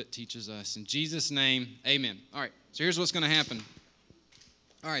word that teaches us. In Jesus' name, amen. All right, so here's what's going to happen.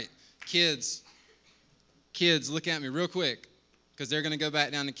 All right, kids, look at me real quick, because they're going to go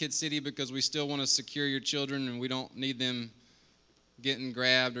back down to Kid City because we still want to secure your children and we don't need them getting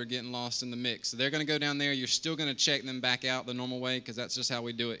grabbed or getting lost in the mix. So they're going to go down there. You're still going to check them back out the normal way because that's just how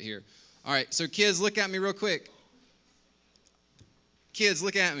we do it here. All right, so kids, look at me real quick. Kids,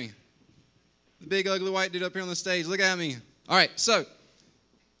 look at me. The big, ugly white dude up here on the stage, look at me. All right,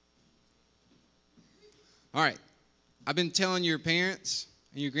 I've been telling your parents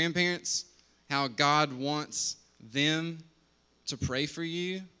and your grandparents how God wants them to pray for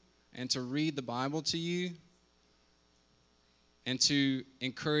you and to read the Bible to you and to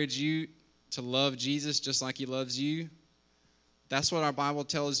encourage you to love Jesus just like he loves you. That's what our Bible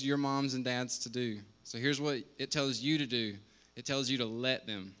tells your moms and dads to do. So here's what it tells you to do. It tells you to let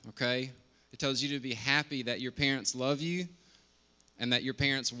them, okay? It tells you to be happy that your parents love you and that your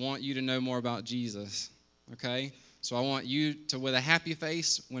parents want you to know more about Jesus, okay? So I want you to, with a happy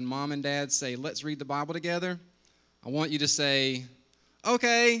face, when mom and dad say, let's read the Bible together, I want you to say,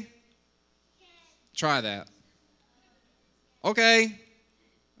 okay. Try that. Okay.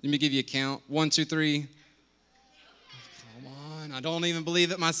 Let me give you a count. 1, 2, 3. Come on. I don't even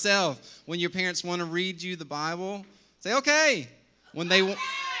believe it myself. When your parents want to read you the Bible, say, okay. When they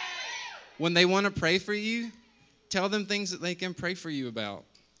want to pray for you, tell them things that they can pray for you about.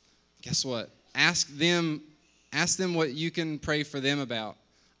 Guess what? Ask them what you can pray for them about.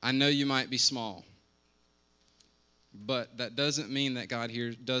 I know you might be small, but that doesn't mean that God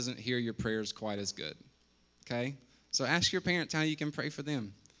doesn't hear your prayers quite as good. Okay? So ask your parents how you can pray for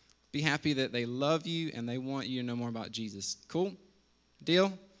them. Be happy that they love you and they want you to know more about Jesus. Cool?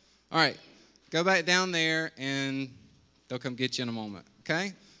 Deal? All right. Go back down there and they'll come get you in a moment.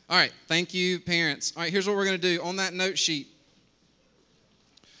 Okay? All right. Thank you, parents. All right, here's what we're going to do. On that note sheet,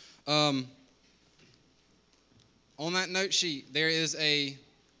 on that note sheet, there's a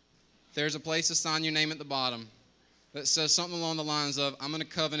place to sign your name at the bottom that says something along the lines of, I'm going to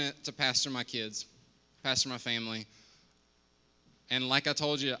covenant to pastor my kids, pastor my family. And like I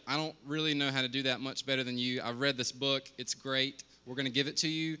told you, I don't really know how to do that much better than you. I've read this book. It's great. We're going to give it to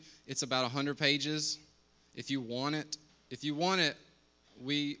you. It's about 100 pages. If you want it,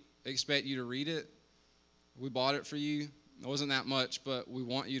 we expect you to read it. We bought it for you. It wasn't that much, but we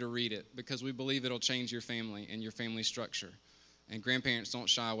want you to read it because we believe it'll change your family and your family structure. And grandparents, don't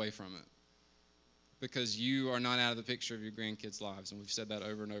shy away from it because you are not out of the picture of your grandkids' lives. And we've said that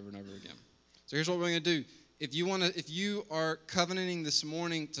over and over and over again. So here's what we're going to do. If you are covenanting this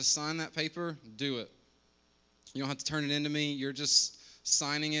morning to sign that paper, do it. You don't have to turn it into me. You're just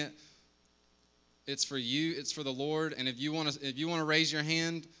signing it. It's for you. It's for the Lord. And if you want to raise your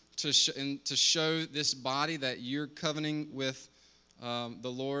hand to show this body that you're covenanting with the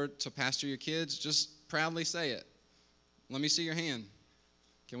Lord to pastor your kids, just proudly say it. Let me see your hand.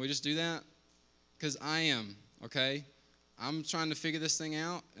 Can we just do that? Because I am, okay? I'm trying to figure this thing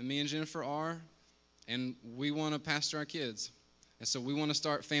out, and me and Jennifer are, and we want to pastor our kids. And so we want to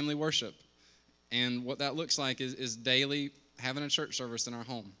start family worship. And what that looks like is daily having a church service in our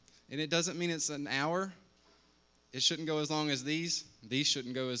home. And it doesn't mean it's an hour. It shouldn't go as long as these. These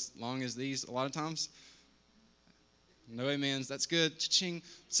shouldn't go as long as these a lot of times. No amens. That's good. Cha-ching.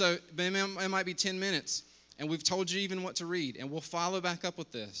 So it might be 10 minutes. And we've told you even what to read. And we'll follow back up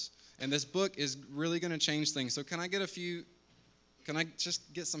with this. And this book is really going to change things. So can I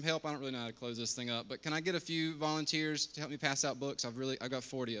just get some help? I don't really know how to close this thing up. But can I get a few volunteers to help me pass out books? I've got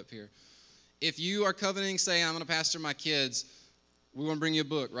 40 up here. If you are covenanting, saying, I'm going to pastor my kids, we want to bring you a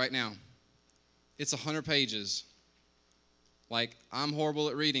book right now. It's 100 pages. Like, I'm horrible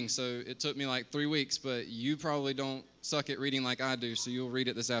at reading, so it took me like 3 weeks, but you probably don't suck at reading like I do, so you'll read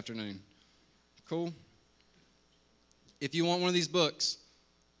it this afternoon. Cool? If you want one of these books,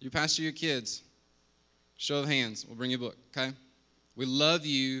 you pass to your kids. Show of hands, we'll bring you a book, okay? We love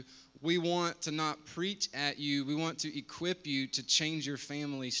you. We want to not preach at you. We want to equip you to change your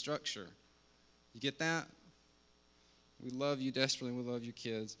family structure. You get that? We love you desperately. We love your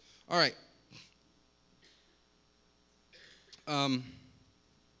kids. All right. Um,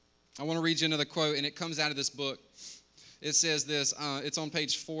 I want to read you another quote, and it comes out of this book. It says this. It's on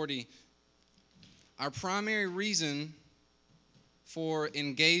page 40. Our primary reason for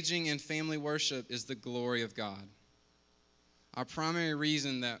engaging in family worship is the glory of God. Our primary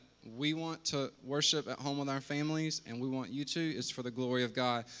reason that we want to worship at home with our families, and we want you to, is for the glory of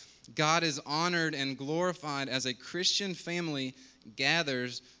God. God is honored and glorified as a Christian family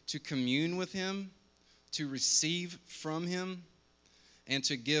gathers to commune with Him, to receive from Him, and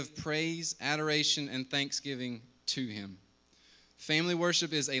to give praise, adoration, and thanksgiving to Him. Family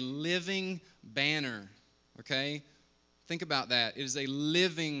worship is a living banner, okay? Think about that. It is a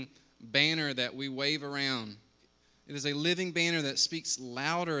living banner that we wave around. It is a living banner that speaks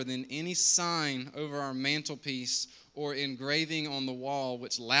louder than any sign over our mantelpiece or engraving on the wall,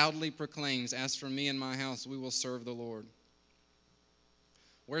 which loudly proclaims, "As for me and my house, we will serve the Lord."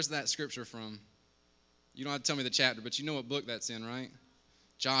 Where's that scripture from? You don't have to tell me the chapter, but you know what book that's in, right?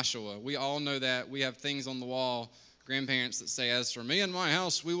 Joshua. We all know that. We have things on the wall, grandparents, that say, "As for me and my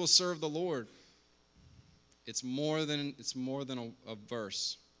house, we will serve the Lord." It's more than a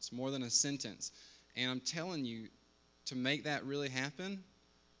verse. It's more than a sentence. And I'm telling you, to make that really happen,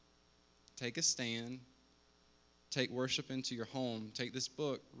 take a stand, take worship into your home, take this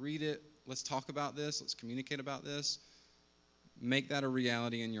book, read it, let's talk about this, let's communicate about this. Make that a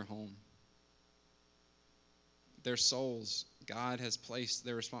reality in your home. Their souls, God has placed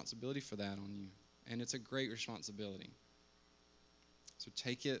their responsibility for that on you, and it's a great responsibility. So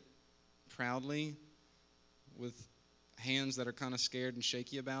take it proudly with hands that are kind of scared and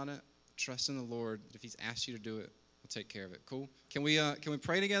shaky about it. Trust in the Lord. If He's asked you to do it, He'll take care of it. Cool? Can we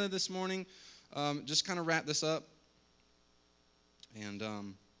pray together this morning? Just kind of wrap this up, and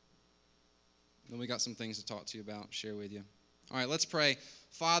then we got some things to talk to you about, share with you. All right, let's pray.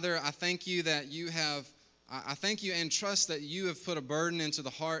 Father, I thank you that you have, I thank you and trust that you have put a burden into the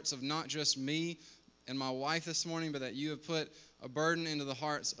hearts of not just me and my wife this morning, but that you have put a burden into the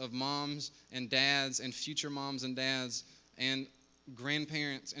hearts of moms and dads and future moms and dads and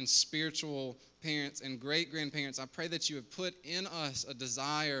grandparents and spiritual parents and great grandparents. I pray that you have put in us a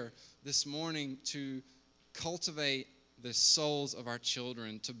desire this morning to cultivate the souls of our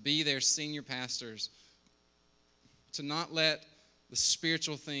children, to be their senior pastors, to not let the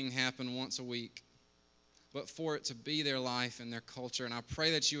spiritual thing happen once a week, but for it to be their life and their culture. And I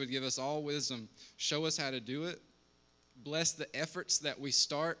pray that you would give us all wisdom, show us how to do it, bless the efforts that we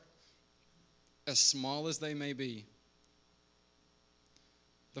start, as small as they may be.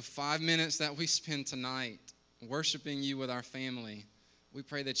 The 5 minutes that we spend tonight worshiping you with our family, we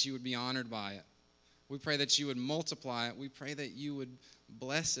pray that you would be honored by it. We pray that you would multiply it. We pray that you would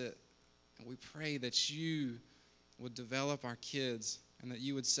bless it. And we pray that you would develop our kids and that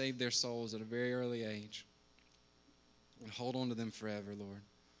you would save their souls at a very early age and hold on to them forever, Lord.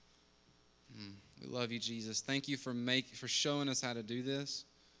 We love you, Jesus. Thank you for showing us how to do this.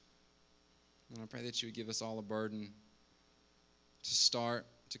 And I pray that you would give us all a burden to start,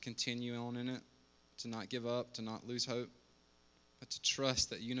 to continue on in it, to not give up, to not lose hope, but to trust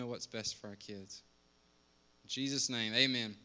that you know what's best for our kids. In Jesus' name, amen.